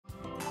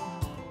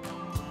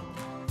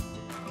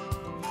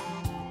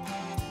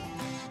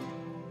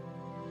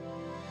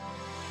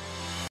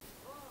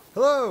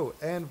Hello,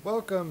 and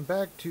welcome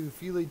back to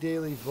Fili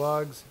Daily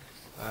Vlogs.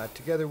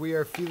 Together we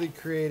are Fili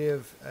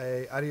Creative,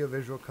 a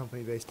audiovisual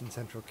company based in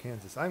central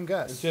Kansas. I'm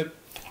Gus. And Chip.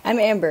 I'm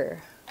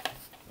Amber.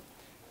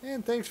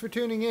 And thanks for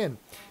tuning in.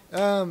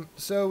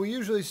 So we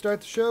usually start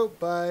the show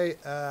by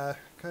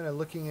kind of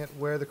looking at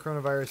where the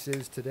coronavirus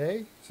is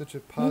today. Such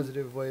a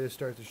positive way to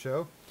start the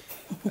show.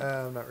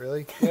 Not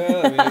really.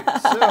 Yeah, I mean,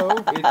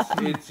 So,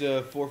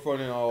 it's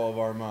forefront in all of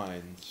our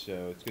minds,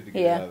 so it's good to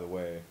get it out of the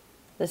way.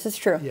 This is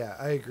true. yeah,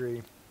 I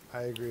agree.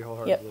 I agree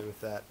wholeheartedly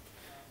with that.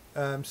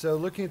 So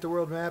looking at the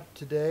world map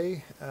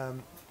today,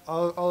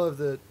 all of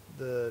the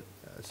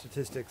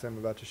statistics I'm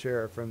about to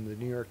share are from the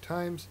New York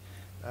Times.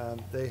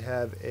 They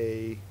have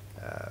a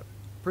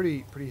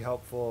pretty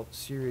helpful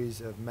series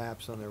of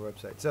maps on their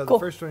website. So Cool.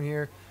 the first one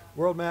here,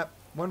 world map,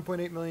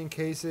 1.8 million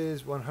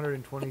cases,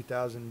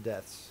 120,000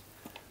 deaths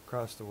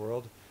across the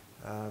world.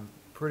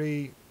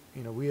 We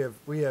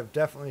have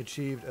definitely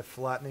achieved a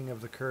flattening of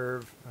the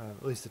curve,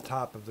 at least the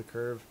top of the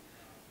curve.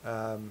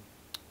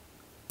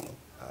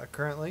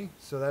 Currently,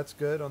 so that's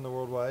good on the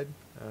worldwide.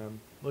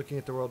 Looking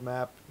at the world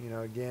map,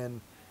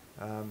 again,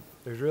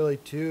 there's really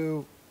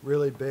two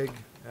really big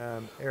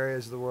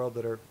areas of the world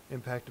that are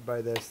impacted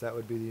by this. That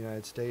would be the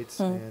United States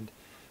and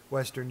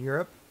Western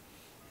Europe,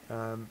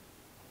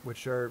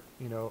 which are,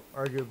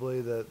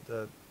 arguably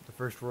the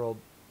first world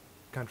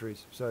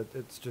countries. So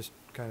it's just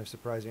kind of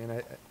surprising.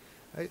 And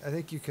I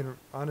think you can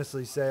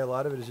honestly say a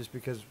lot of it is just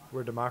because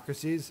we're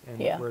democracies and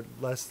we're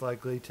less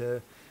likely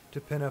to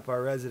pin up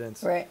our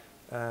residents. Right.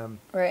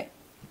 Right.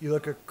 You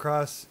look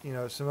across,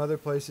 some other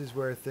places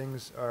where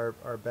things are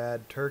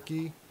bad.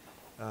 Turkey,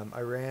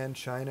 Iran,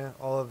 China,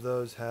 all of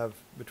those have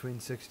between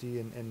 60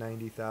 and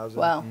 90,000.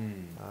 Wow.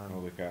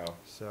 Holy cow.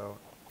 So,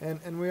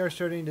 and we are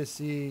starting to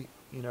see,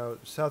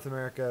 South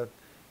America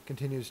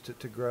continues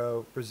to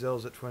grow.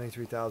 Brazil's at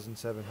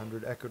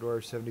 23,700,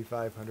 Ecuador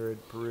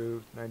 7,500,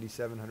 Peru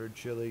 9,700,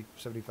 Chile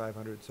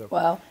 7,500. So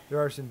Wow. there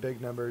are some big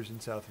numbers in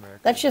South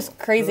America. That's as just well.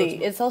 So crazy.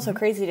 that's It's also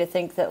crazy to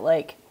think that,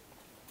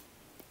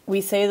 we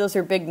say those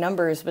are big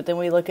numbers, but then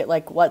we look at,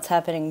 what's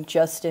happening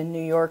just in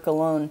New York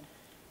alone.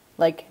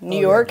 New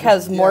York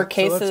has more so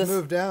cases let's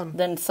move down.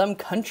 than some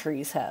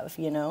countries have, That's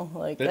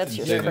just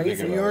insane to think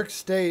crazy. about.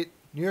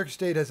 New York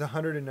State has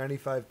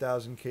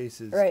 195,000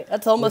 cases. Right.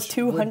 That's almost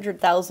which would-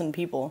 200,000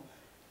 people.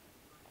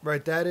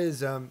 Right, that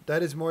is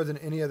more than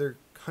any other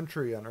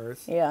country on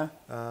Earth. Yeah.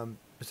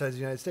 Besides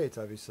the United States,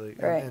 obviously,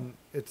 Right. and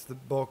it's the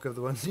bulk of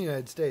the ones in the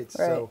United States.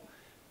 Right. So,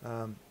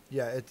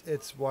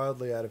 it's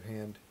wildly out of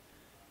hand.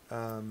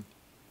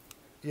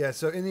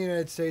 So in the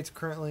United States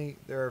currently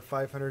there are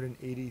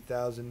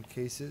 580,000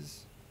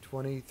 cases,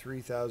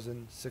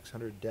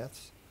 23,600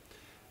 deaths.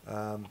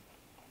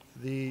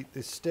 The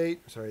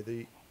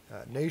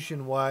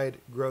nationwide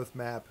growth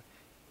map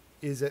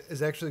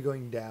is actually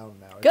going down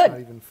now. It's Good. not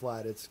even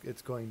flat.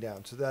 It's going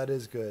down. So that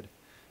is good.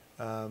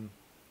 And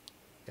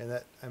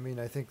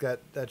I think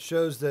that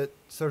shows that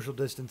social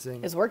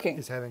distancing Is working.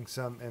 is having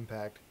some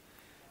impact.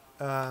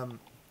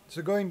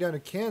 So going down to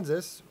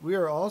Kansas, we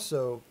are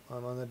also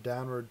on the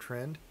downward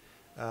trend.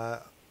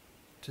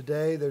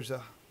 Today there's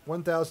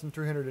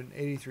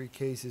 1,383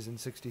 cases and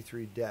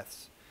 63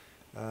 deaths.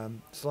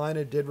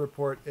 Salina did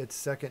report its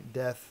second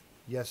death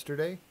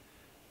yesterday.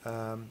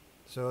 So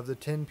of the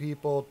 10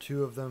 people,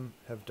 2 of them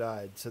have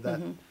died. So that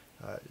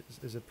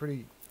is a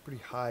pretty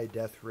high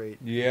death rate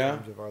in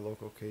terms of our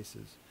local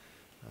cases.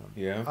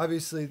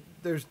 Obviously,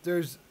 there's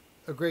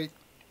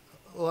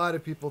a lot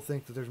of people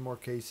think that there's more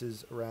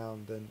cases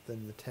around than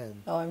the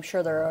 10. Oh, I'm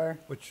sure there are.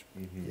 Which,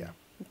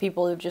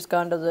 People who've just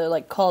gone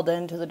to called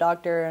in to the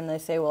doctor and they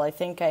say, well, I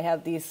think I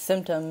have these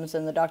symptoms.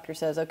 And the doctor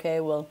says, okay,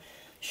 well,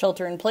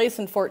 shelter in place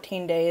in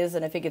 14 days.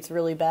 And if it gets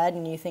really bad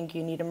and you think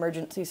you need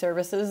emergency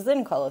services,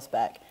 then call us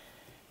back.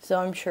 So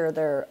I'm sure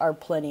there are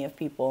plenty of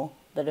people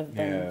that have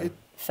been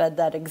fed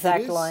that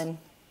exact line.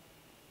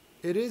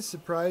 It is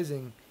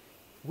surprising.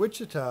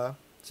 Wichita,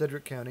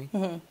 Sedgwick County,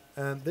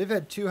 they've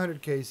had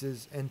 200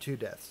 cases and 2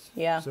 deaths.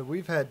 Yeah. So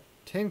we've had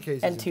 10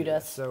 cases And 2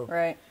 deaths. So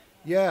right.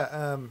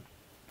 Yeah.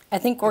 I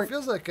think it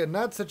feels like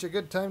not such a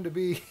good time to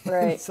be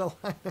in Salina.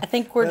 I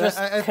think we're just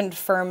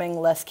confirming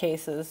less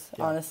cases,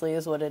 honestly,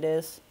 is what it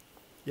is.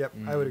 Yep,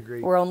 I would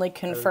agree. We're only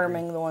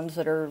confirming the ones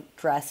that are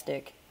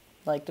drastic.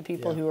 The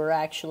people who are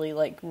actually,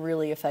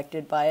 really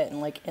affected by it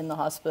and, in the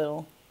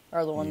hospital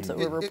are the ones that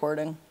we're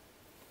reporting.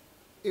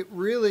 It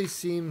really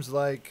seems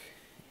like,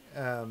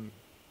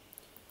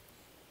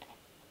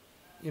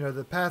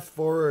 the path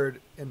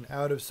forward and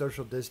out of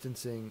social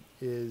distancing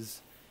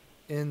is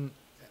and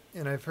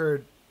I've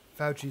heard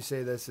Fauci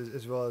say this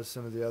as well as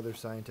some of the other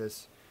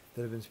scientists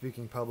that have been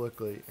speaking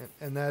publicly,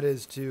 and that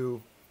is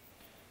to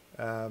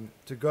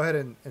go ahead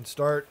and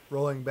start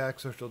rolling back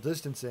social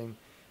distancing.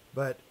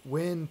 But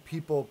when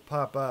people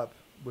pop up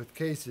with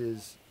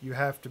cases, you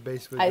have to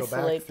basically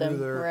isolate go back through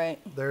them.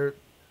 their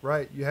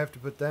you have to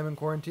put them in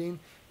quarantine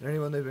and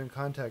anyone they've been in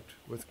contact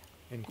with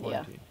in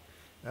quarantine.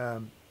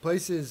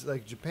 Places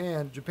like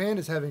Japan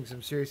is having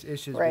some serious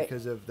issues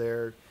because of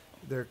their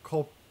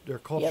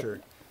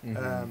culture.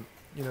 Mm-hmm.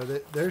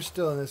 they're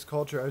still in this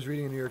culture. I was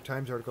reading a New York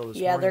Times article this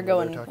morning. Yeah, they're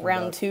going talking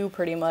round about, 2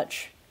 pretty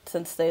much,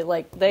 since they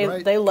Right,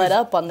 they let 'cause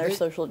up on their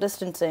social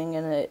distancing,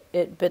 and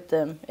it bit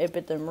them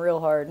real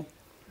hard.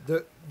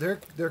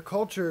 their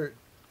culture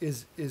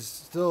is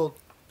still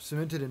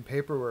cemented in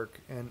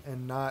paperwork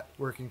and not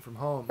working from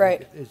home.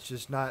 Right. Like, it's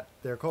just not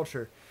their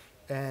culture.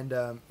 And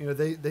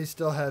they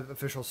still have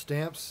official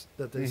stamps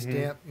that they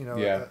stamp.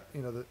 Yeah.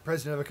 The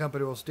president of a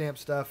company will stamp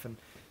stuff, and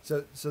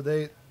so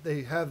they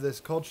have this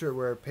culture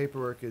where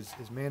paperwork is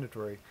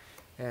mandatory,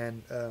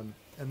 and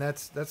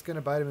that's going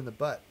to bite them in the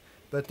butt.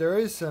 But there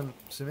is some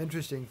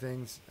interesting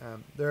things.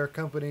 There are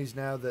companies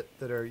now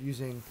that are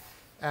using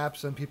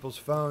apps on people's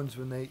phones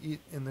when they eat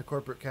in the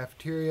corporate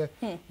cafeteria.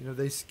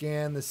 They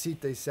scan the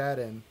seat they sat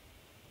in,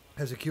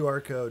 has a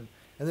QR code,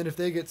 and then if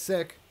they get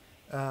sick,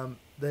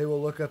 they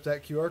will look up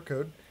that QR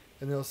code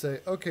and they'll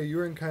say, okay, you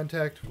were in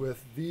contact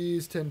with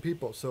these 10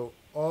 people, so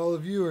all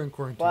of you are in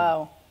quarantine.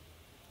 Wow.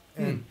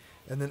 And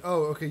then,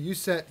 okay, you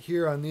sat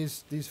here on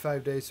these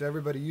 5 days, so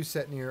everybody you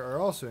sat near are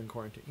also in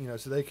quarantine.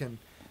 So they can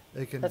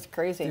That's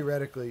crazy.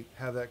 theoretically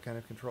have that kind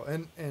of control.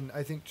 And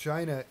I think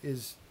China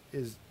is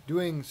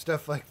doing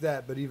stuff like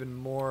that, but even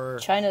more.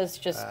 China's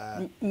just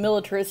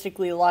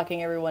militaristically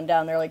locking everyone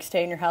down. They're like,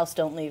 stay in your house,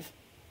 don't leave.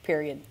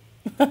 Period.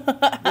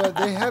 Well,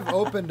 they have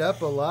opened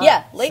up a lot.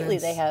 Yeah, lately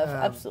since, they have,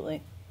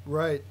 absolutely.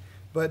 Right.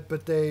 But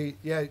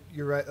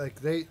you're right.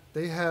 Like they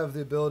have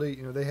the ability,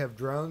 they have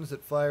drones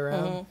that fly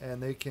around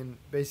and they can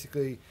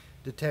basically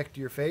detect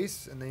your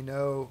face and they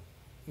know,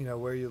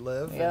 where you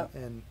live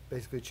and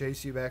basically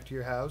chase you back to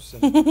your house.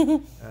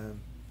 And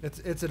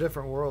it's a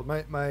different world.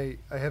 I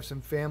have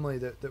some family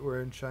that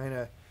were in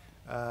China.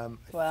 Wow.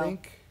 I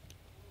think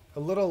a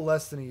little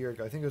less than a year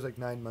ago. I think it was like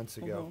 9 months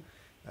ago.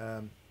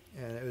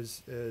 And it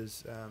was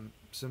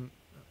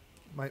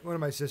one of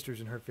my sisters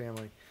and her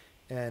family,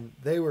 and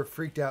they were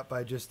freaked out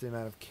by just the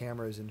amount of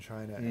cameras in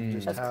China and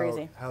just That's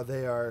crazy. how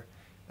they are.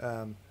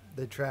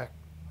 They track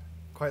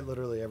quite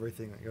literally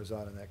everything that goes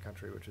on in that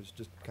country, which is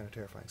just kind of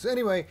terrifying. So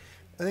anyway,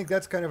 I think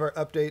that's kind of our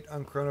update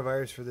on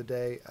coronavirus for the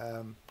day.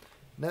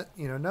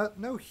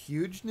 No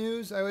huge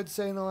news, I would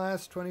say, in the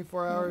last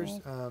 24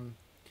 hours.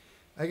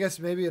 I guess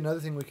maybe another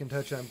thing we can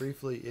touch on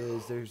briefly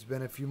is there's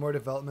been a few more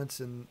developments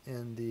in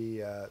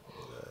the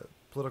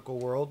political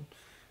world.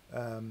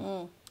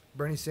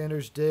 Bernie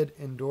Sanders did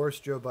endorse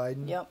Joe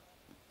Biden,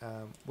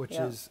 which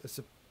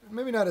is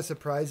maybe not a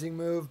surprising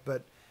move,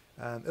 but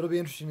it'll be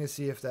interesting to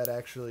see if that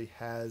actually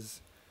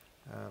has,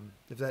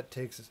 if that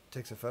takes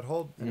a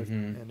foothold,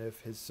 and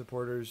if his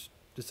supporters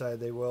decide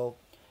they will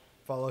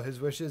follow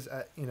his wishes.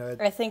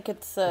 I think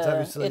it's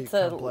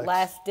a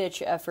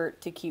last-ditch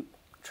effort to keep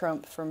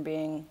Trump from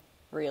being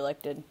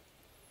reelected.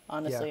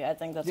 Honestly, I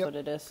think that's what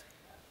it is.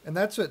 And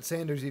that's what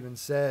Sanders even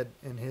said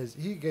in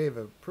he gave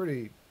a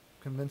pretty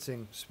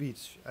convincing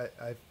speech.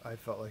 I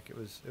felt like it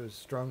was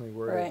strongly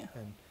worded,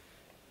 right.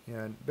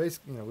 And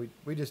basically,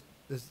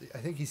 I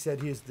think he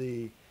said he is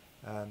the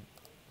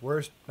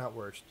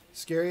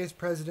scariest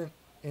president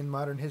in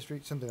modern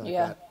history, something like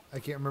that. I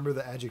can't remember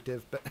the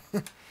adjective, but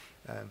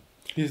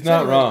he's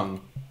not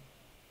wrong.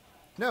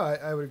 No,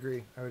 I would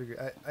agree.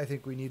 I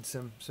think we need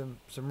some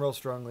real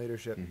strong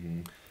leadership.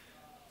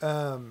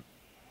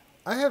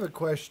 I have a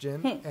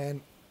question,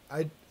 and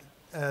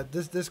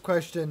this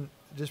question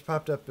just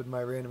popped up in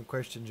my random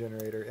question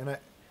generator,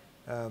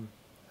 and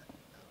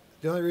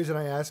the only reason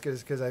I ask it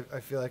is because I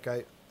feel like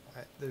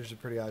there's a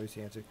pretty obvious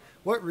answer.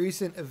 What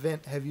recent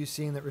event have you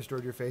seen that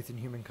restored your faith in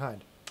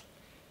humankind?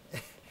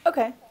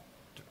 Okay.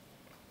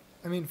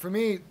 I mean, for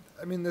me,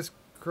 this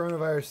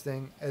coronavirus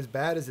thing, as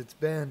bad as it's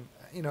been,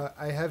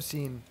 I have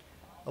seen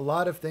a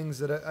lot of things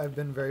that I've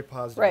been very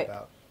positive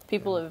about.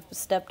 People have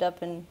stepped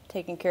up and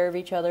taken care of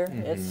each other.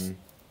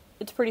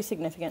 It's pretty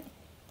significant.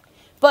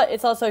 But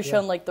it's also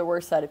shown like the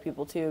worst side of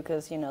people too,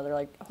 because they're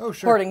like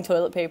hoarding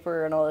toilet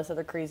paper and all this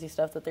other crazy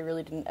stuff that they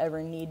really didn't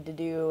ever need to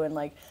do, and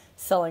like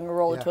selling a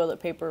roll of toilet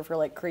paper for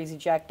like crazy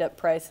jacked up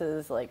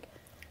prices. Like,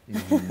 I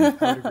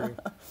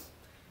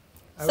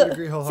would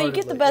agree wholeheartedly. So you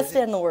get the best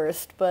and the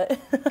worst, but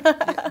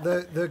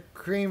the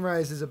cream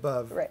rises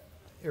above. Right.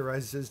 It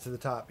rises to the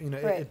top.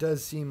 Right. It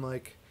does seem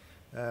like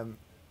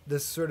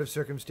this sort of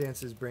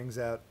circumstances brings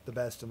out the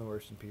best and the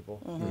worst in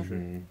people. For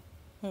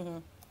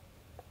sure.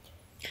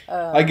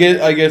 I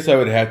guess I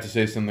would have to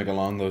say something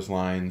along those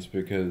lines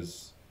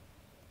because,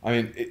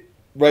 right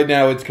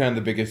now it's kind of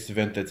the biggest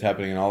event that's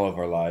happening in all of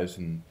our lives,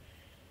 and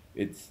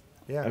it's.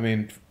 Yeah. I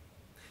mean,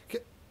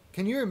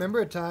 can you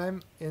remember a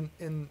time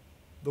in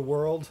the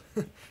world,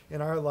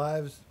 in our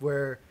lives,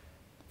 where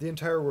the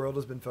entire world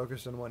has been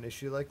focused on one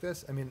issue like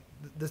this? I mean,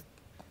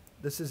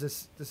 this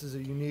is a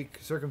unique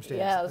circumstance.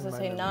 Yeah, I was gonna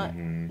say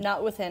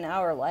not within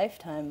our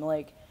lifetime.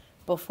 Like,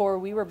 before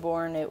we were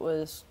born, it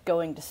was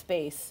going to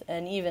space,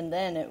 and even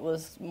then, it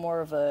was more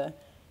of a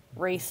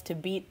race to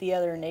beat the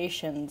other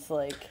nations.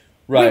 Like,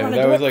 right, we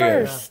that was like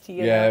first,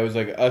 it was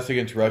like us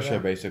against Russia,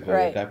 basically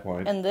at that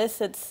point. And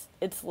this,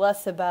 it's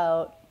less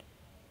about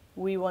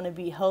we want to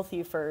be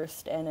healthy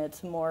first, and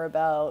it's more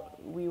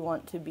about we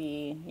want to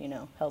be,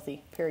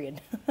 healthy. Period.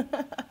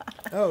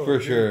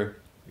 For sure.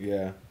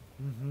 Yeah.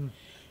 Mm-hmm.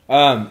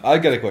 I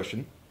got a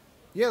question.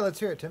 Yeah, let's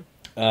hear it, Tim.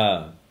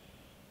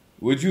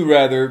 Would you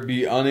rather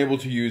be unable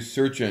to use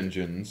search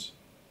engines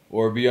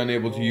or be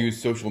unable to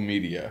use social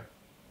media?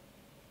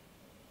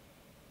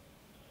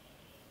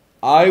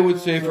 I would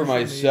say for Social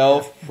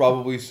myself, media.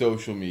 probably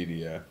social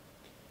media.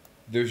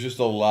 There's just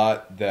a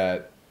lot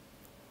that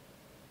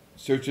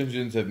search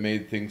engines have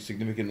made things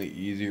significantly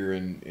easier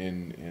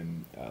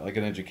in like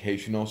an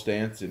educational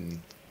stance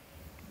and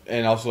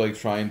also like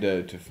trying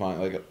to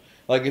find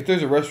like if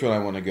there's a restaurant I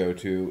want to go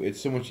to,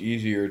 it's so much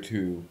easier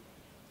to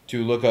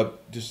look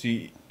up to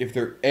see if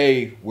they're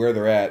A, where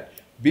they're at,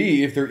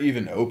 B, if they're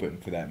even open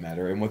for that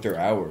matter, and what their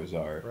hours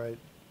are.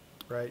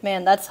 Right.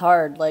 Man, that's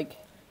hard. Like,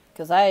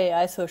 because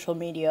I social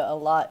media a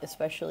lot,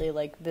 especially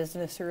like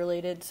business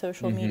related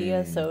social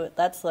media. So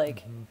that's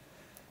like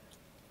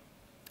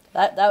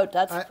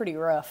that's pretty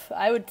rough.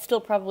 I would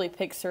still probably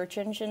pick search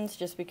engines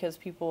just because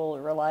people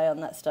rely on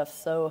that stuff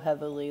so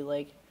heavily.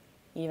 Like,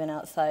 even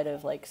outside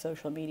of like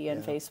social media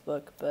and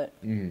Facebook, but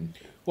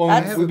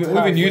well, we've been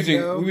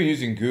window.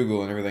 using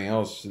Google and everything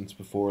else since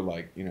before,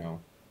 like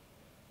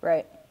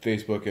right.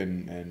 Facebook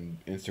and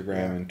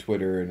Instagram and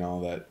Twitter and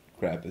all that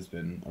crap has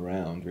been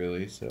around,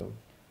 really. So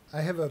I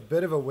have a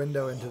bit of a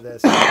window into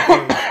this.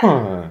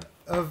 Because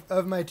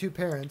of my two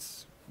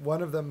parents,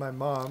 one of them, my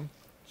mom,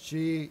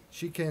 she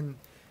can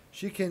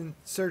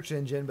search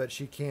engine, but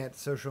she can't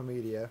social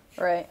media.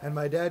 Right. And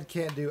my dad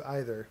can't do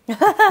either.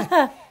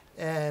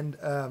 And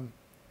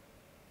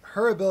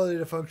her ability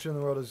to function in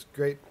the world is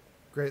great,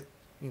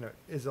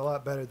 is a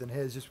lot better than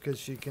his just because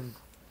she can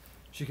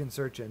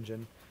search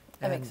engine.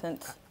 That makes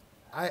sense.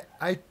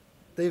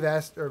 They've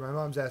asked, or my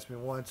mom's asked me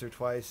once or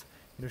twice,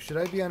 should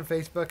I be on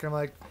Facebook? And I'm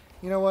like,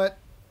 you know what?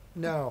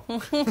 No.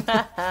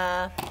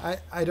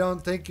 I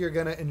don't think you're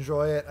going to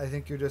enjoy it. I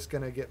think you're just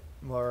going to get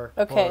more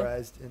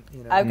polarized. And,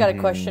 I've got a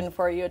question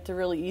for you. It's a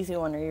really easy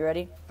one. Are you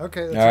ready?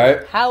 Okay. All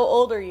right. How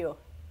old are you?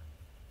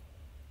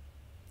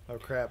 Oh,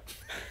 crap.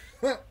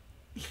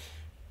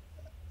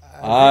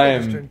 I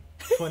just am turned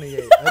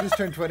 28. I just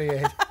turned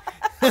 28.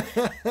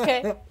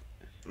 Okay.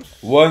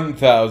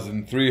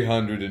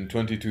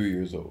 1,322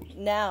 years old.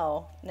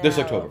 Now, This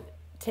October.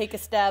 Take a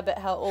stab at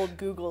how old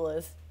Google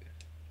is.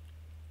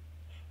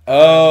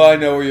 Oh, I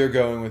know where you're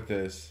going with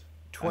this.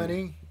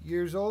 20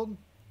 years old?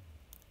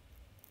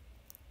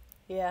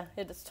 Yeah,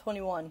 it is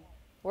 21.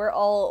 We're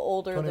all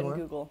older 21? than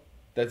Google.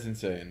 That's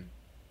insane.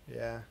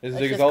 Yeah. It's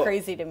That's just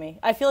crazy to me.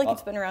 I feel like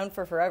it's been around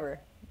for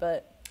forever,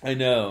 but I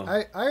know.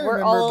 I remember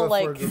we're all before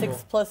like Google.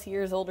 6+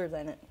 years older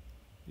than it.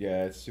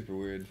 Yeah, it's super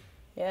weird.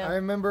 Yeah. I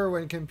remember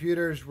when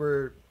computers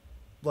were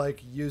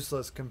like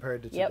useless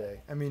compared to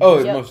today. I mean,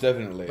 Most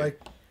definitely.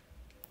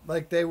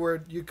 like they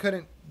were. You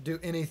couldn't do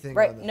anything.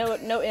 Right. On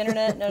them. No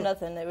internet, no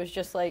nothing. It was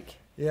just like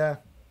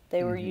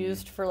they were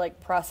used for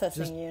like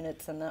processing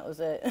units, and that was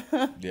it.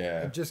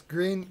 Yeah. Just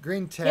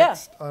green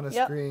text on a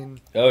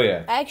screen. Oh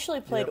yeah. I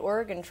actually played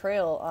Oregon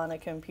Trail on a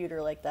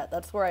computer like that.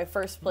 That's where I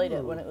first played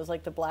it, when it was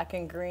like the black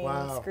and green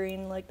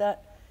screen like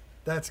that.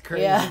 That's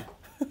crazy. Yeah.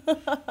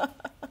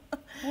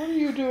 What are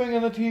you doing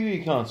on the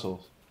TV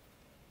consoles?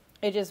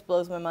 It just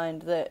blows my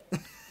mind that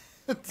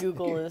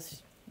Google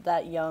is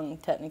that young,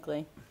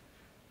 technically.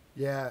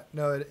 Yeah,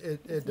 no,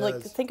 it does.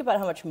 Like, think about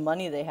how much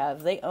money they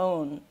have. They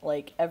own,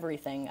 like,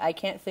 everything. I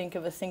can't think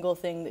of a single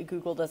thing that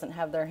Google doesn't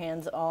have their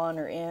hands on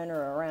or in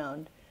or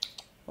around.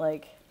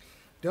 Like,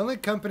 the only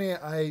company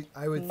I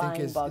would think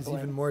is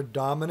even more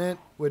dominant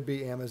would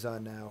be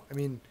Amazon now. I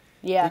mean,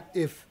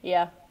 if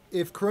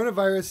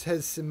coronavirus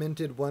has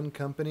cemented one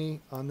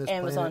company on this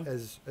planet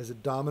as a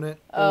dominant,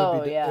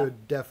 it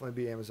would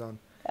definitely be Amazon.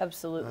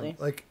 Absolutely.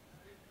 Like,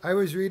 I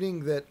was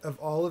reading that of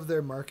all of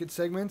their market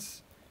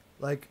segments,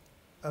 like,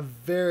 a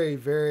very,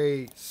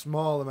 very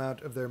small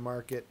amount of their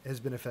market has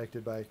been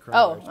affected by coronavirus.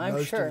 Oh, I'm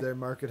Most sure. of their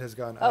market has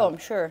gone up. Oh, I'm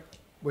sure.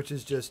 Which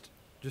is just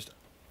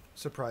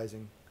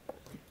surprising.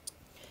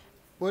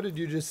 What did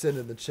you just send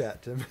in the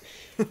chat, Tim?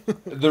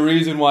 The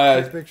reason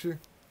why picture?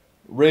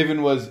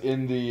 Raven was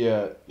in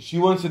the she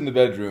went in the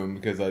bedroom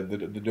because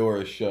the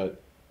door is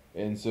shut,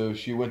 and so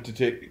she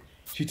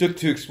took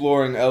to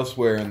exploring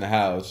elsewhere in the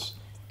house,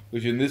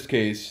 which in this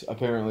case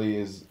apparently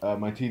is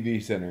my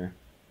TV center.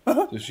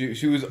 So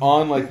she was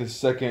on like the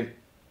second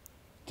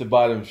to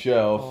bottom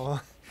shelf. Aww.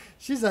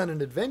 She's on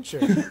an adventure.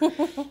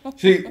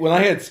 See, when I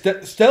had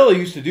Stella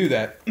used to do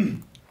that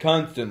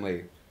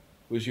constantly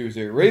when she was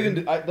there.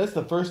 Raven, that's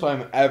the first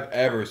time I've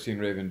ever seen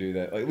Raven do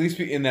that. Like, at least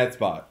be in that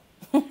spot.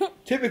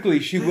 Typically,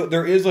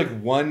 there is like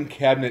one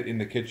cabinet in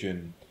the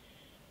kitchen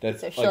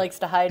that's she likes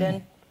to hide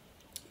in.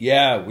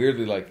 Yeah,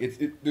 weirdly, like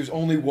there's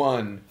only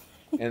one,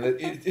 and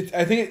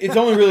I think it's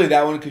only really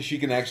that one because she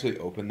can actually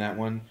open that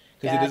one.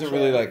 Because it doesn't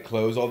really like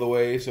close all the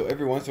way, so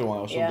every once in a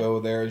while she'll go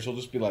there and she'll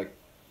just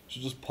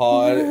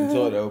paw at it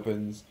until it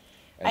opens.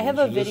 And I have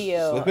then a she'll just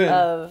video slip in.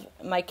 of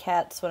my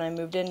cats when I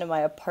moved into my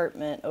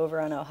apartment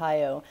over on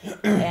Ohio,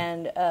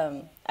 and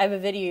I have a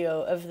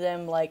video of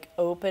them like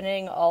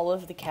opening all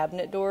of the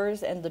cabinet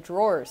doors and the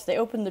drawers. They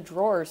open the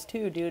drawers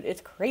too, dude.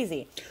 It's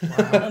crazy.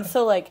 And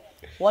so like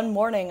one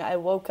morning I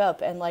woke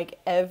up and like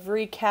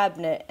every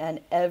cabinet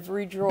and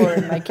every drawer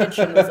in my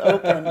kitchen was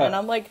open, and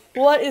I'm like,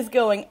 what is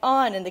going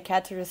on? And the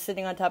cats are just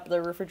sitting on top of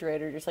the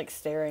refrigerator, just like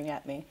staring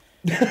at me.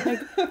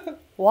 Like,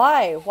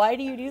 why? Why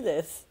do you do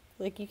this?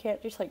 Like, you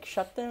can't just, like,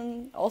 shut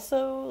them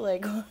also?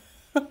 Like...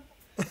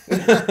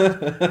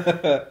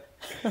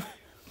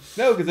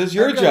 No, because that's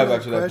your job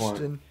after that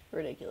point.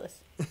 Ridiculous.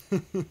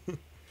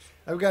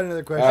 I've got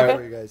another question All right.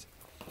 for you guys.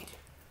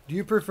 Do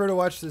you prefer to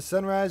watch the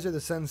sunrise or the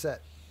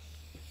sunset?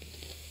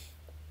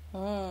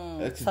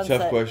 That's a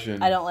Sunset. tough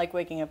question. I don't like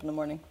waking up in the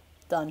morning.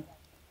 Done.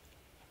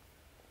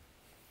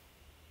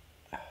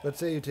 Let's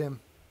say you, Tim.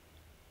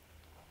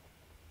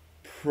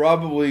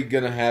 Probably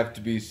gonna have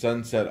to be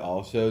sunset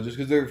also, just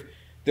because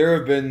there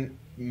have been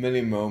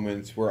many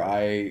moments where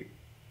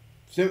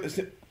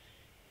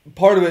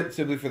part of it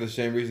simply for the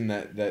same reason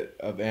that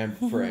of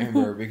for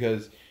Amber,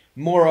 because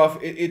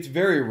it's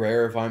very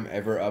rare if I'm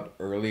ever up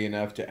early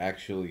enough to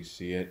actually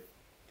see it.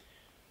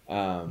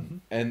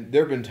 And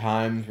there have been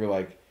times where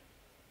like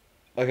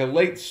a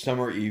late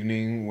summer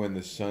evening when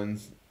the sun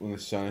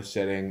is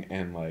setting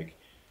and like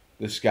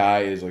the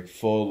sky is like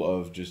full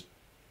of just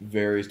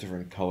various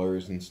different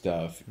colors and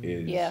stuff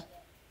is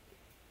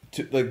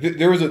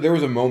there was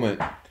a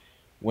moment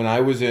when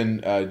I was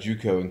in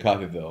JUCO in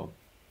Coffeyville.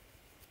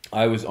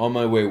 I was on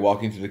my way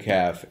walking to the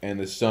caf and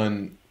the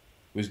sun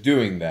was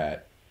doing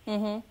that,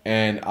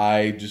 and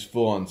I just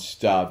full on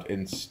stopped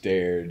and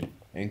stared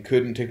and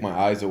couldn't take my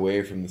eyes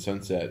away from the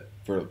sunset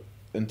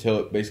until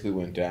it basically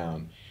went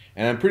down.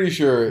 And I'm pretty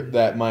sure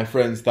that my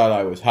friends thought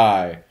I was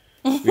high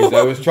because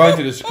I was trying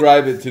to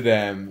describe it to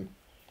them,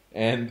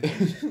 and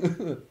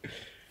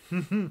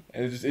and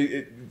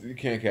you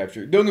can't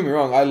capture it. Don't get me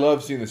wrong, I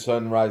love seeing the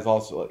sunrise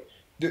also. Like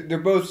they're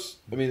both,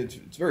 I mean, it's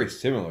very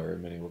similar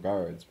in many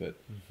regards, but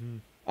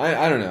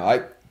I don't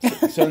know.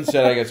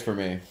 Sunset, I guess, for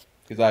me,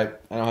 because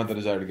I don't have the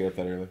desire to get up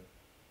that early.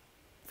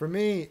 For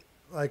me,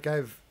 like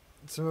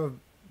some of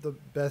the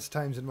best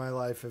times in my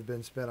life have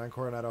been spent on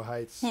Coronado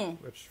Heights,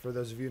 which for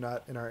those of you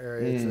not in our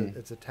area,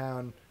 it's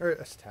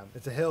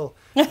a hill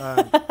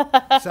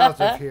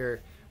south of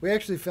here. We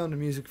actually filmed a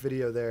music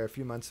video there a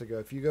few months ago.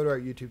 If you go to our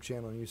YouTube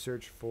channel and you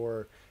search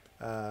for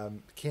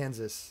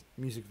Kansas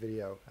music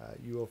video,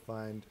 you will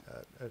find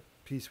a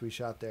piece we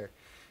shot there.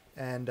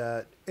 And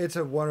it's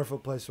a wonderful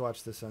place to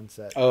watch the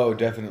sunset. Oh,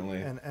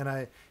 definitely. And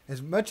I,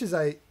 as much as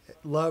I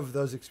love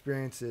those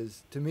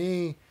experiences, to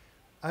me,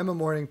 I'm a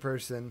morning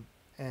person,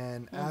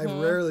 and I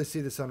rarely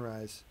see the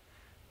sunrise.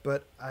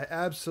 But I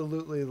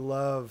absolutely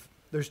love...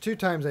 There's two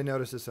times I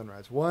notice the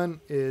sunrise.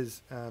 One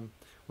is...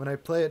 when I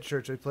play at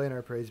church, I play in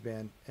our praise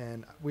band,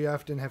 and we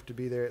often have to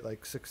be there at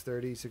like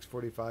 6:30,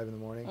 6:45 in the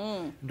morning.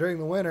 And during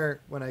the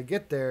winter, when I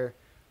get there,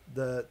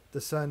 the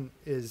sun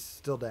is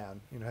still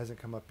down, hasn't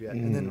come up yet.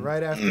 And then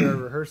right after our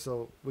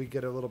rehearsal, we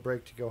get a little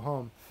break to go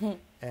home,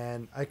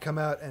 and I come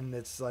out, and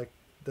it's like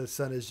the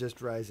sun is just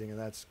rising, and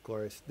that's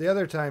glorious. The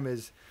other time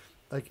is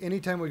like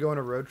anytime we go on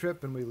a road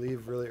trip and we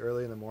leave really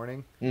early in the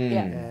morning,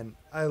 and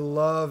I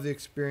love the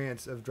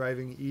experience of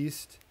driving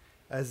east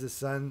as the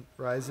sun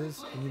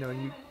rises,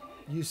 and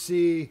you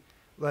see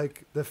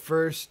like the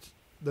first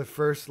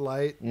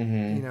light,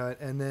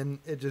 and then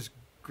it just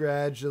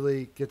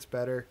gradually gets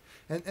better.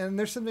 And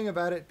there's something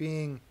about it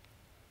being,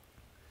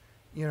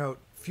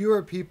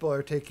 fewer people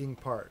are taking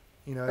part.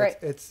 Right.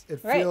 It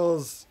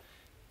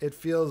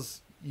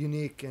feels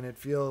unique, and it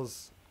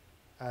feels,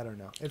 I don't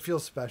know, it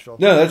feels special.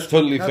 No, that's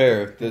totally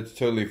fair. That's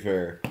totally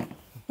fair.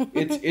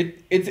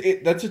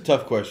 That's a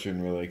tough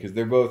question, really, because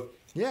they're both.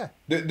 Yeah.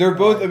 They're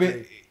both. I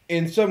mean,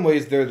 in some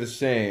ways they're the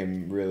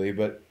same, really,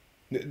 but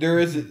there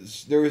is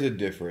a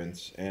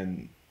difference,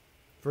 and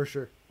for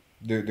sure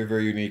they're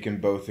very unique and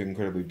both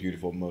incredibly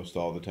beautiful most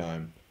all the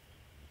time.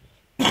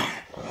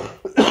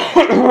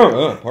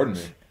 Pardon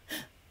me.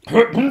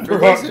 For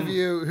those of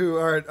you who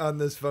aren't on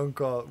this phone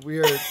call, we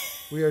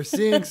are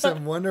seeing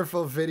some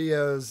wonderful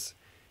videos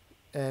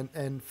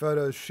and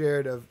photos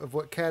shared of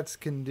what cats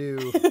can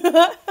do.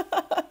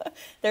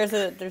 There's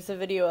a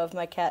video of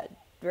my cat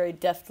very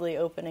deftly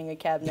opening a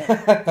cabinet.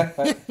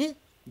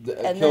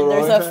 And then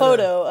there's a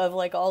photo of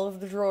like all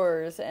of the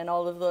drawers and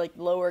all of the like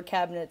lower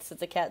cabinets that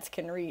the cats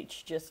can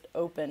reach just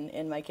open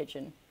in my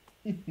kitchen.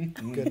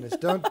 Goodness,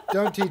 don't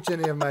teach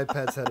any of my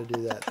pets how to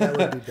do that. That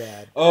would be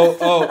bad.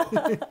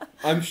 Oh,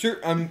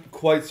 I'm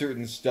quite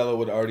certain Stella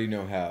would already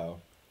know how.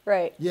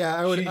 Right. Yeah,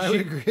 I would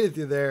agree with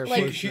you there.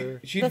 Like, for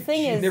sure. the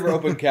thing is, never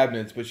opened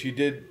cabinets, but she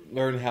did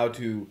learn how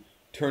to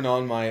turn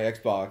on my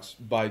Xbox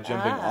by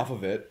jumping off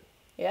of it.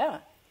 Yeah.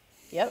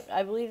 Yep,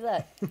 I believe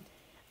that.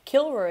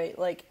 Kilroy,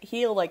 like,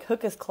 he'll, like,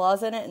 hook his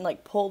claws in it and,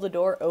 like, pull the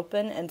door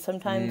open, and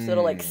sometimes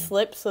it'll, like,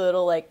 slip, so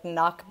it'll, like,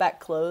 knock back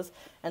close,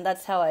 and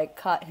that's how I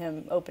caught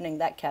him opening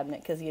that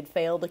cabinet, because he had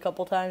failed a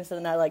couple times,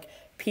 and then I, like,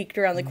 peeked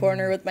around the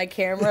corner with my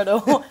camera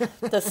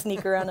to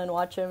sneak around and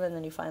watch him, and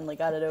then he finally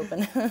got it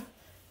open.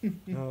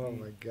 Oh,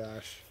 my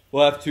gosh.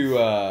 We'll have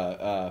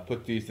to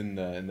put these in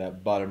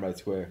that bottom right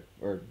square,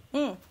 or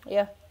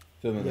Yeah.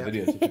 film in the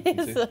video so people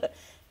can see.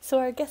 So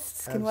our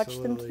guests can watch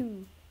them, Absolutely.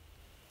 too.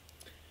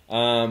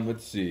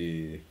 Let's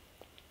see.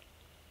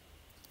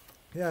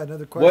 Yeah,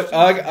 another question. What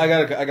I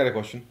got a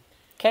question.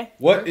 Okay.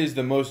 What is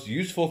the most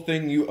useful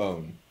thing you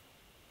own?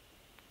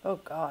 Oh,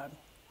 God.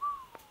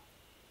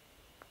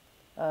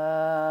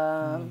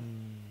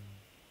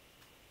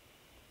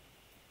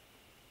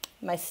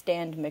 My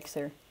stand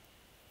mixer.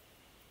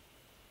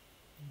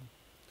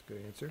 That's a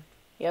good answer.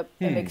 Yep,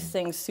 it makes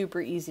things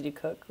super easy to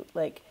cook.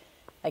 Like,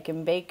 I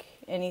can bake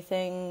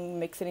anything,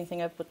 mix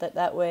anything up with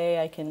that way.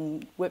 I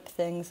can whip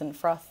things and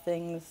froth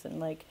things, and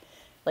like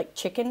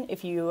chicken.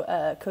 If you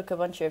cook a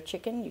bunch of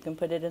chicken, you can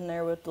put it in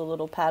there with the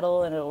little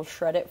paddle, and it'll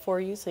shred it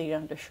for you, so you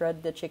don't have to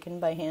shred the chicken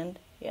by hand.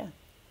 Yeah,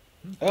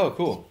 Oh,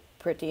 cool.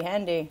 pretty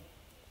handy.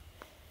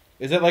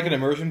 Is that like an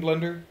immersion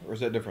blender, or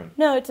is that different?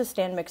 No, it's a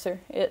stand mixer.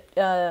 It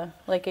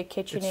like a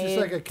KitchenAid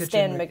like a kitchen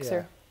stand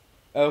mixer.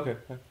 Oh, okay.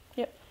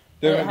 Yep.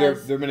 There It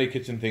has- are many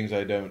kitchen things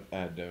I don't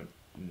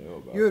know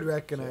about. You would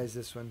recognize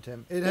this one,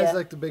 Tim. It has Yeah.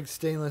 like the big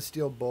stainless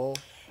steel bowl.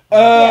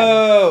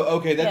 Oh,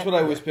 okay. That's Yeah. what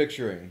I was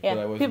picturing. but I Yeah,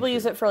 wasn't people sure.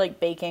 use it for like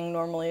baking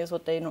normally is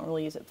what they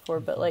normally use it for,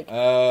 but like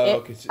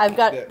Okay. So I've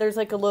got that- there's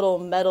like a little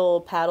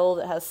metal paddle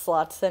that has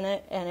slots in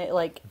it, and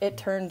it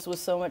turns with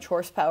so much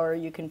horsepower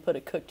you can put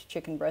a cooked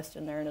chicken breast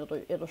in there and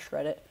it'll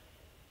shred it.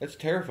 That's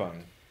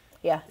terrifying.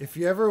 Yeah. If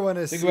you ever want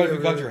to Think see about if a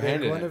you got really your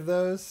hand big in one it. of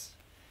those,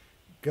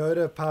 go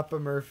to Papa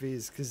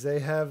Murphy's because they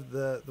have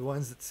the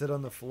ones that sit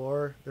on the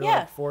floor. They're Yeah.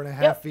 like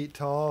 4.5 Yep. feet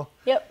tall.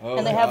 Yep. Oh,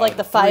 and they have like God.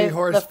 the 3 five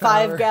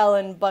horsepower.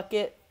 gallon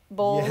bucket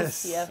bowls.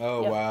 Yes. Yeah.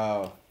 Oh Yep.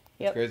 wow. That's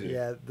Yep. crazy.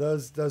 Yeah,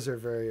 those are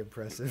very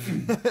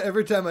impressive.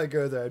 Every time I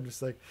go there, I'm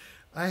just like,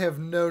 I have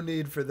no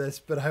need for this,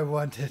 but I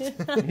want it.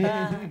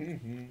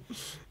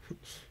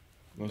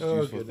 Most Oh,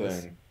 useful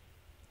goodness. thing.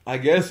 I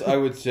guess I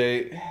would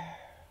say.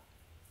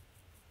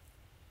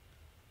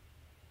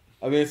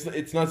 I mean,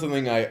 it's not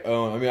something I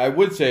own. I mean, I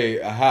would say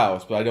a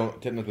house, but I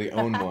don't technically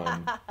own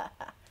one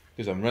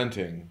because I'm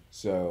renting.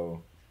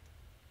 So,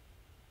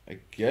 I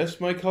guess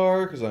my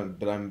car,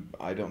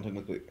 I don't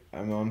technically.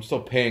 I'm still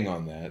paying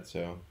on that.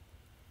 So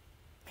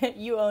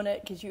You own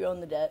it because you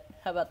own the debt.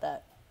 How about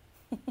that?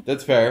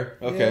 that's fair.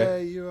 Yeah,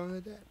 Okay. you own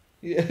the debt.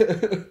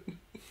 Yeah.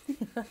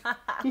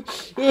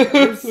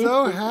 You're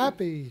so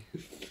happy.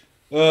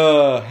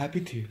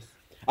 Happy tears.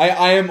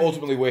 I am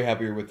ultimately way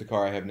happier with the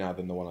car I have now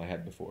than the one I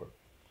had before.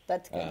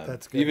 That's good.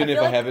 That's good. Even I if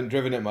feel I like- haven't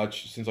driven it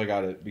much since I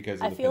got it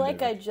because of I the feel like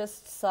I pandemic.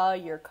 just saw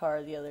your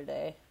car the other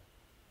day.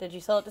 Did you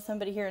sell it to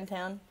somebody here in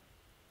town?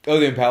 Oh,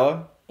 the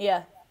Impala?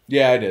 Yeah.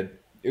 Yeah, I did.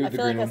 It I was the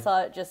feel like green I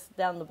saw it just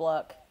down the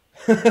block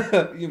one. You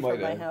from might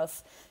my have.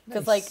 house.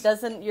 Because, Nice. like,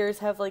 doesn't yours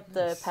have, like,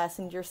 the Nice.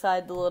 passenger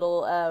side, the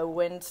little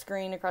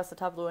windscreen across the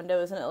top of the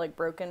window? Isn't it, like,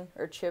 broken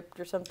or chipped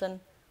or something?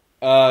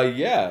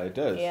 Yeah, it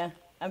does. Yeah.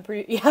 I'm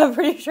pretty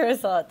sure I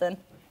saw it then.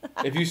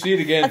 If you see it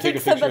again, I take a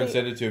think picture and somebody-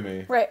 send it to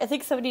me. Right. I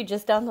think somebody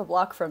just down the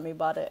block from me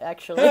bought it,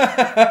 actually.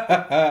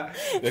 The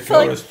So, car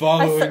like, is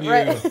following you.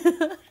 Right.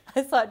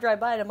 I saw it drive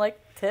by and I'm like,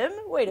 Tim,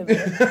 wait a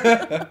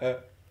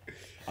minute.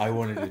 I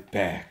wanted it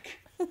back.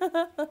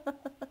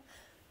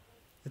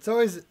 It's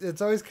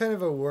always kind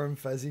of a warm,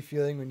 fuzzy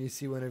feeling when you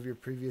see one of your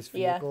previous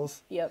Yeah.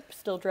 vehicles. Yep.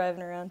 Still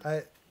driving around.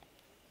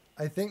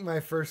 I think my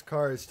first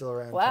car is still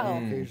around. Wow.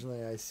 town.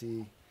 Occasionally I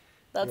see.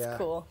 That's yeah,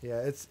 cool.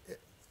 Yeah,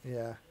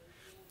 yeah.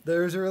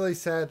 There's a really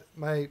sad.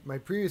 My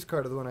previous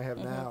car to the one I have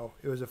Mm-hmm. now,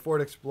 it was a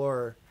Ford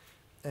Explorer,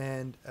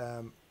 and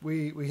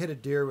we hit a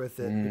deer with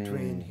it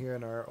between here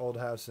and our old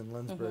house in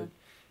Lindsburg,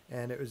 Mm-hmm.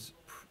 and it was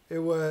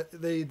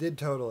they did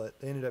total it.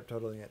 They ended up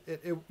totaling it.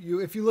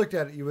 If you looked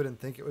at it, you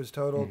wouldn't think it was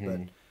totaled, but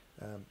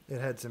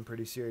it had some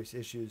pretty serious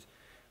issues.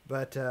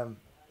 But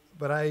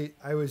I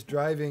was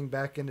driving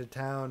back into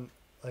town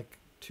like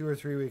 2 or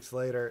 3 weeks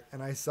later,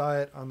 and I saw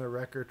it on the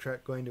wrecker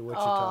truck going to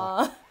Wichita.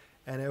 Aw,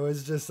 And it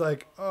was just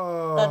like,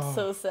 oh, that's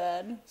so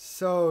sad.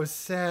 so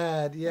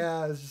sad.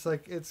 Yeah, it's just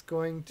like it's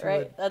going to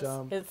Right? a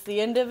dump. It's the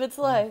end of its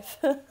life.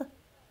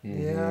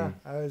 Yeah,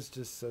 I was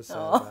just so sad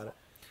Aw. about it.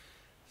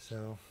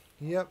 So,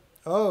 yep.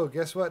 Oh,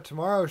 guess what?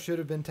 Tomorrow should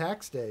have been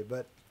tax day,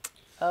 but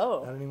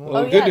Oh. not anymore. Well,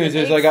 Oh, the good yeah, news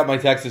did is they I got my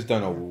taxes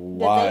done a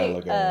while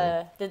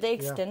ago. Did they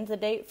extend the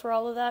date for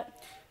all of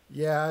that?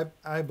 Yeah,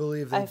 I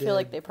believe they I did. feel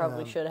like they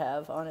probably should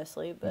have,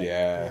 honestly. But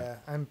Yeah.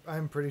 Yeah,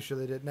 I'm pretty sure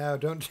they did. Now,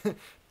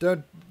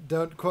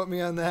 don't quote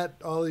me on that,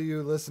 all of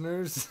you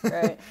listeners.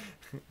 Right.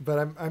 But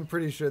I'm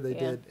pretty sure they Yeah.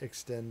 did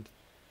extend.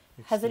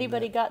 Has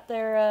anybody that. got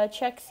their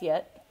checks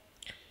yet?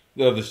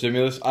 The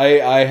stimulus.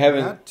 I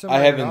haven't. Not to I my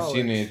haven't knowledge.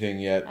 seen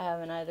anything yet. I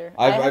haven't either.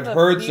 I've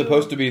heard it's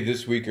supposed to be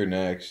this week or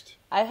next.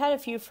 I've had a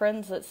few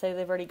friends that say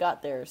they've already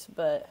got theirs,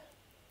 but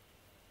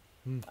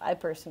I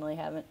personally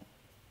haven't.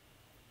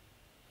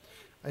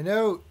 I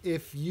know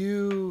if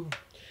you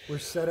were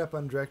set up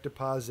on direct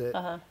deposit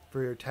Uh-huh.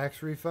 for your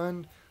tax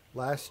refund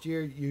last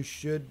year, you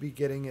should be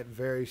getting it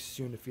very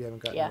soon if you haven't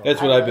gotten Yeah. it.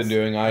 That's I what I've been was.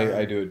 doing.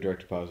 I do it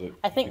direct deposit.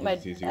 I think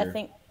because it's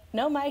easier.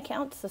 no, my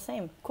account's the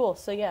same. Cool.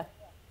 So yeah,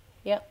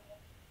 yep.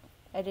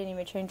 I didn't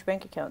even change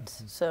bank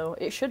accounts, so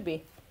it should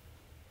be.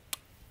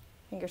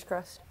 Fingers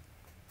crossed.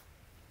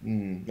 All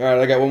right,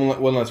 I got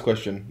one last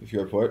question. If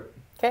you're up for it,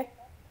 Okay.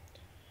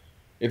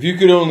 if you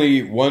could only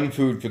eat one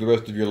food for the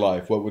rest of your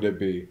life, what would it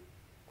be?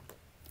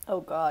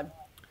 Oh God.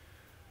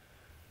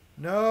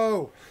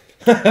 No.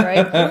 Right.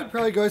 I would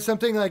probably go with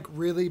something like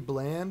really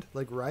bland,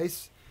 like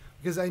rice,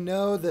 because I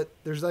know that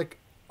there's like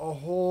a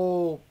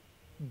whole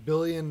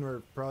billion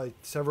or probably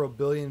several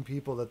billion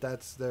people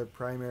that's their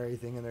primary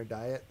thing in their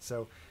diet.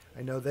 So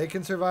I know they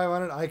can survive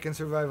on it. I can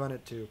survive on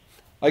it too.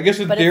 I guess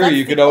in But if theory that's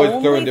you could the always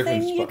throw in only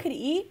different thing you spices. could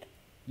eat.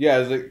 Yeah,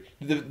 it's like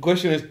the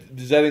question is,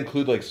 does that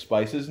include like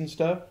spices and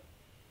stuff?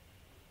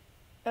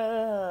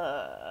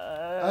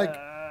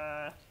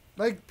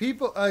 Like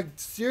people, a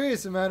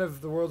serious amount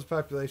of the world's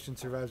population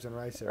survives on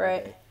rice every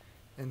Right. day,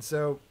 and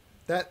so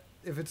that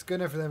if it's good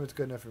enough for them, it's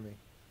good enough for me.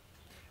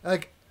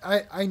 Like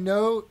I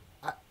know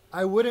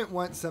I wouldn't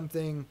want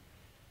something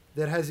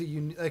that has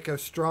like a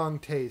strong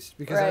taste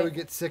because I Right. would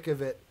get sick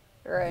of it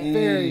Right.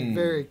 very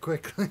very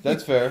quickly.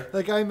 That's fair.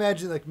 Like I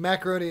imagine like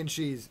macaroni and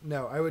cheese.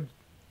 No, I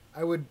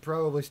would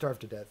probably starve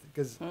to death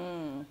because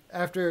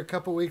after a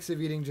couple weeks of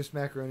eating just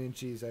macaroni and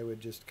cheese, I would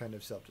just kind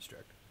of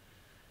self-destruct.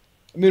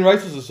 I mean,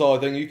 rice is a solid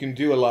thing. You can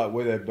do a lot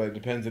with it, but it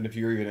depends on if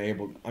you're even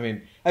able. I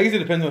mean, I guess it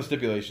depends on the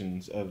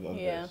stipulations of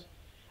Yeah. this.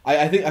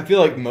 I feel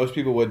like most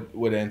people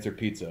would answer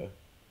pizza.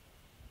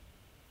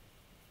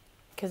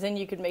 Because then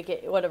you could make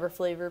it whatever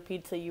flavor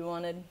pizza you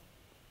wanted.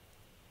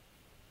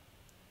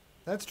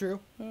 That's true.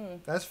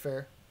 That's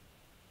fair.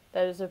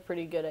 That is a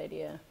pretty good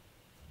idea.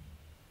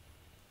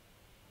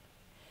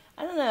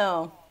 I don't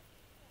know.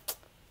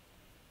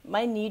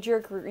 My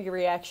knee-jerk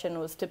reaction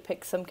was to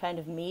pick some kind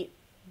of meat,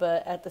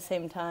 but at the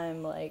same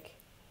time, like,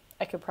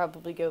 I could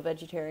probably go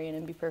vegetarian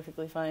and be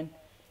perfectly fine.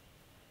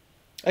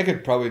 I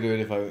could probably do it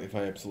if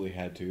I absolutely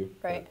had to.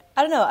 Right.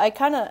 I don't know. I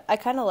kind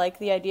of like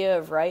the idea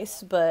of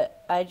rice,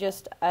 but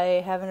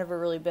I haven't ever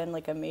really been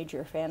like a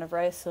major fan of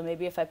rice. So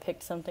maybe if I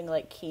picked something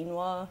like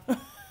quinoa.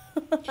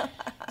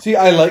 See,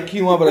 I like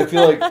quinoa, but I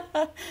feel like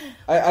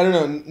I don't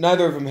know.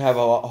 Neither of them have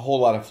a whole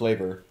lot of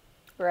flavor.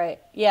 Right.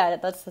 Yeah,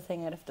 that's the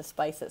thing. I'd have to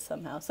spice it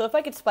somehow. So if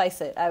I could spice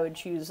it, I would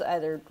choose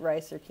either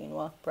rice or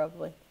quinoa,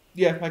 probably.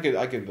 Yeah, I could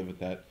live with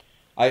that.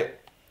 I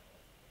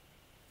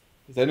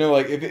know,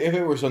 like, if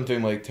it were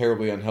something, like,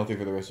 terribly unhealthy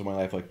for the rest of my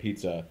life, like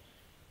pizza,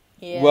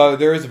 Yeah. well,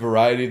 there is a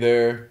variety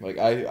there. Like,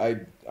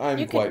 I'm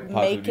You quite could positive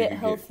make you it could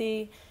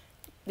healthy.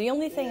 The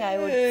only thing I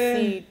would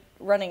see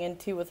running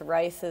into with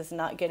rice is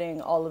not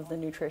getting all of the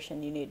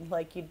nutrition you need.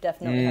 Like, you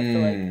definitely have to,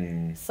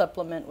 like,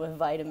 supplement with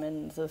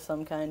vitamins of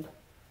some kind.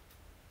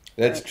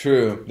 That's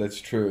true. That's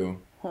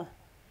true. Huh.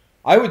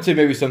 I would say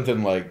maybe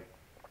something like,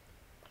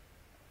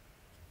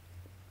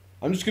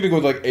 I'm just going to go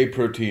with, like, a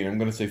protein. I'm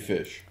going to say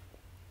fish.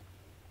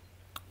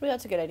 Well,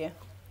 that's a good idea. How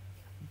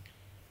do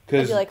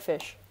Because, you like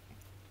fish?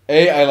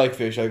 I like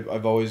fish.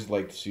 I've always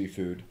liked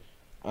seafood.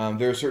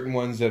 There are certain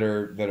ones that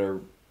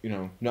are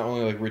not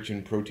only like rich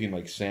in protein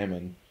like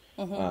salmon,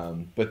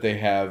 but they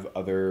have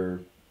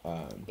other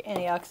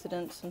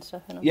Antioxidants and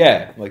stuff in them.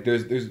 yeah, like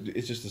there's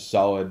it's just a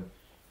solid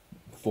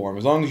form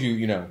as long as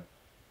you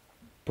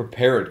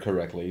prepare it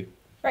correctly.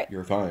 Right.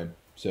 You're fine.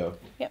 So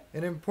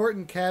An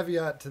important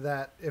caveat to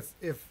that,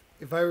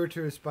 if I were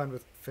to respond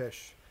with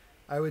fish,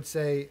 I would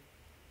say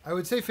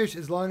fish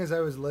as long as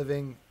I was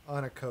living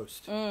on a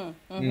coast.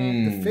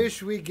 The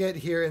fish we get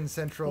here in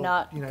central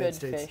Not United good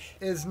States fish.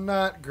 is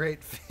not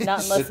great fish.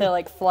 Not unless they,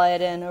 like, fly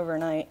it in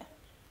overnight.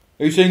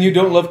 are you saying you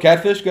don't love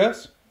catfish,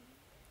 Gus?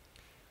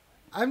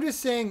 I'm just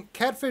saying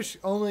catfish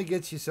only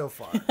gets you so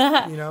far.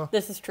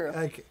 This is true.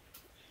 Like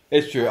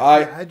It's true.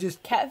 I just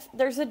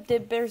There's a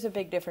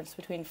big difference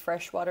between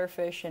freshwater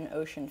fish and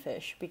ocean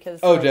fish because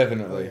oh like,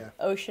 definitely. yeah.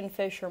 ocean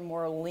fish are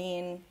more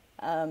lean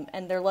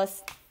and they're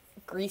less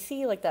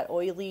greasy, like that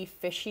oily,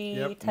 fishy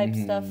Yep. type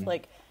stuff.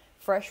 Like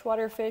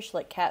freshwater fish,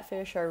 like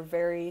catfish, are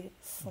very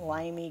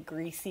slimy,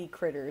 greasy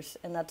critters,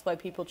 and that's why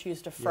people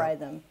choose to fry Yep.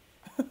 them.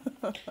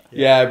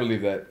 Yeah, I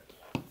believe that.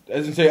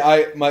 As I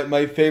say,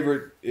 my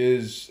favorite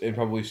is and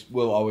probably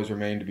will always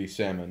remain to be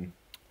salmon.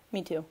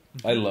 Me too.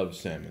 I love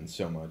salmon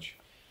so much.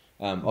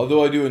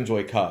 Although I do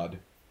enjoy cod.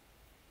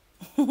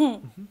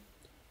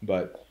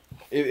 But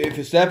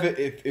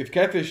if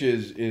catfish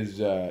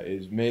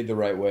is made the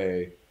right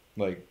way,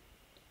 like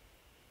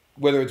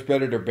whether it's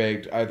breaded or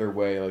baked, either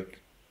way, like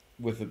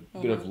with a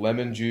bit of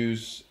lemon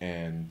juice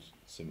and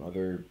some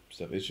other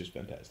stuff, it's just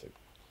fantastic.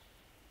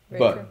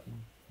 Very true.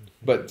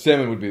 But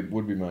salmon would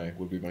be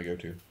my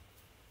go-to.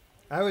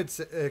 I would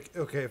say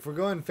okay, if we're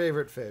going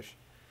favorite fish,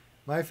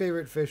 my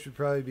favorite fish would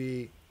probably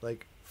be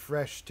like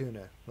fresh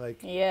tuna, like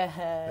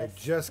Yes.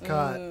 just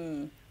caught,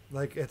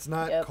 like it's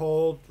not Yep.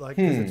 cold, like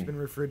because it's been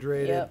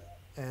refrigerated, Yep.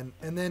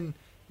 and then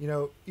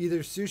either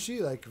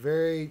sushi, like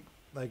very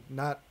like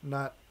not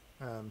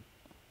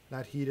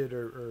not heated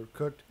or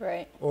cooked,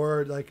 Right.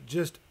 or like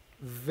just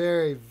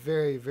very,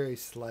 very, very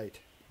slight.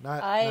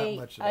 Not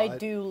much at all. I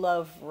do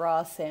love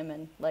raw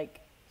salmon. Like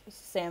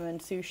salmon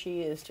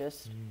sushi is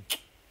just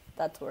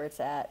that's where it's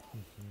at.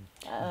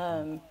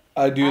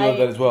 I do love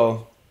that as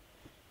well.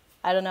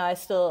 I don't know. I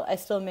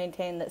still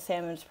maintain that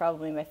salmon is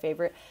probably my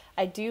favorite.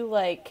 I do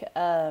like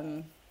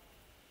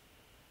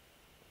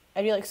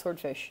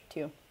swordfish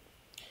too.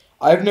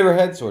 I've never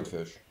had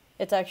swordfish.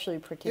 It's actually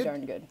pretty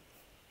darn good.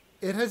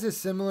 It has a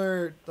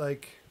similar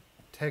like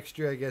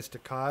texture, I guess, to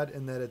cod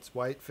in that it's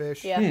white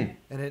fish. Yeah.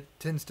 And it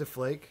tends to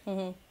flake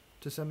to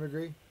some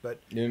degree, but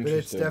it's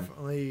Interesting.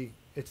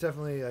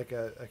 definitely like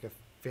a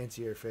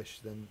fancier fish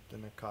than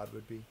a cod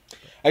would be.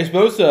 I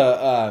suppose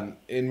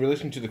in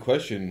relation to the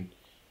question,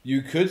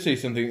 you could say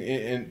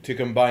something to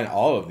combine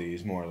all of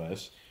these more or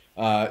less.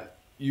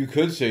 You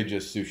could say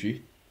just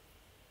sushi.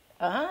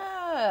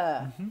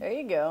 There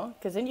you go.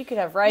 Because then you could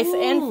have rice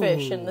and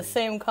fish in the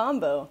same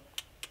combo.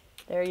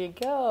 There you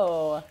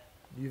go.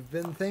 You've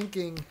been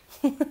thinking.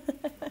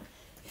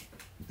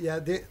 Yeah,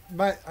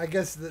 I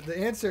guess the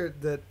answer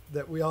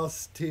that we all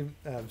seem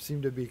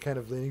to be kind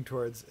of leaning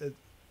towards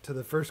to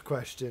the first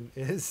question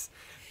is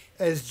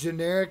as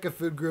generic a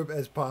food group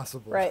as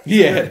possible. Right.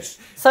 Yes.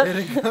 It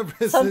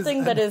encompasses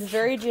Something that is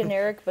very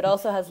generic but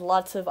also has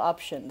lots of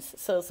options.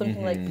 So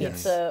something like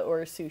pizza or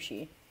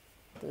sushi.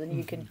 So then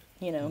you could,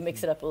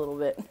 mix it up a little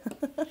bit.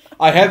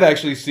 I have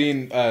actually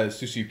seen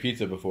sushi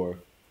pizza before.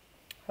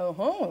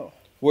 Oh.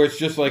 Where it's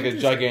just like a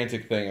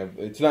gigantic thing.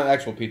 It's not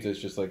actual pizza, it's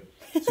just like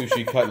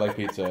sushi cut like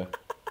pizza.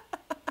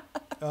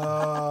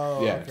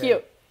 Oh, yeah. okay.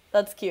 Cute.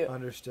 That's cute.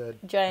 Understood.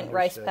 Giant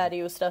rice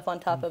patty with stuff on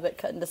top of it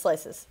cut into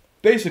slices.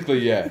 Basically,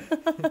 yeah.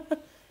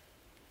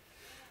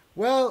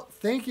 Well,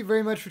 thank you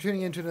very much for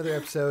tuning in to another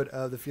episode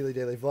of the Fili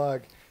Daily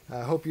Vlog.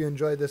 I hope you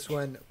enjoyed this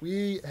one.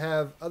 We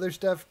have other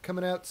stuff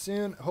coming out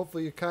soon.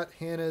 Hopefully you caught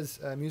Hannah's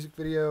music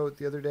video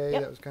the other day.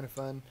 Yep. That was kind of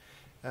fun.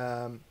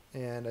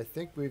 And I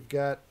think we've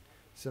got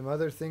some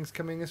other things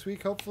coming this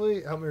week,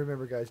 hopefully. Help me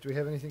remember, guys. Do we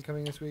have anything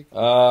coming this week?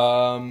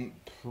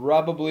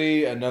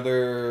 Probably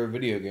another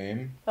video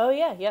game. Oh,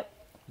 yeah. Yep.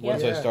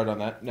 Once Yeah. I start on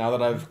that. Now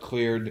that I've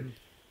cleared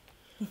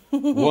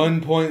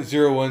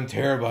 1.01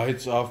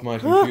 terabytes off my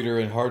computer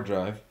and hard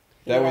drive.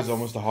 That was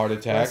almost a heart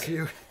Bless attack.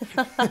 you.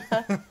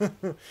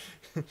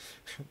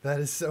 That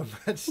is so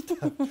much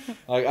stuff.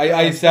 Like,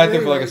 I sat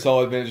there for like a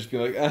solid minute just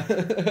being like,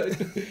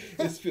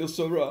 this feels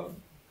so wrong.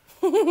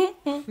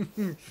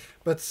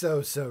 But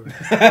so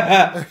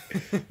right.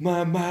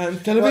 My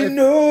mind's telling me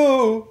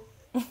no.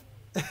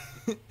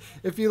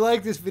 If you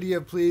like this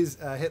video, please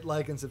hit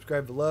like and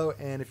subscribe below.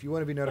 And if you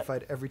want to be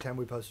notified every time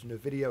we post a new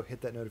video,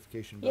 hit that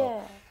notification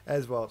bell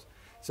as well.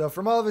 So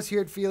from all of us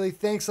here at Fili,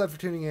 thanks a lot for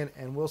tuning in,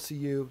 and we'll see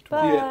you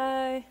tomorrow. Bye.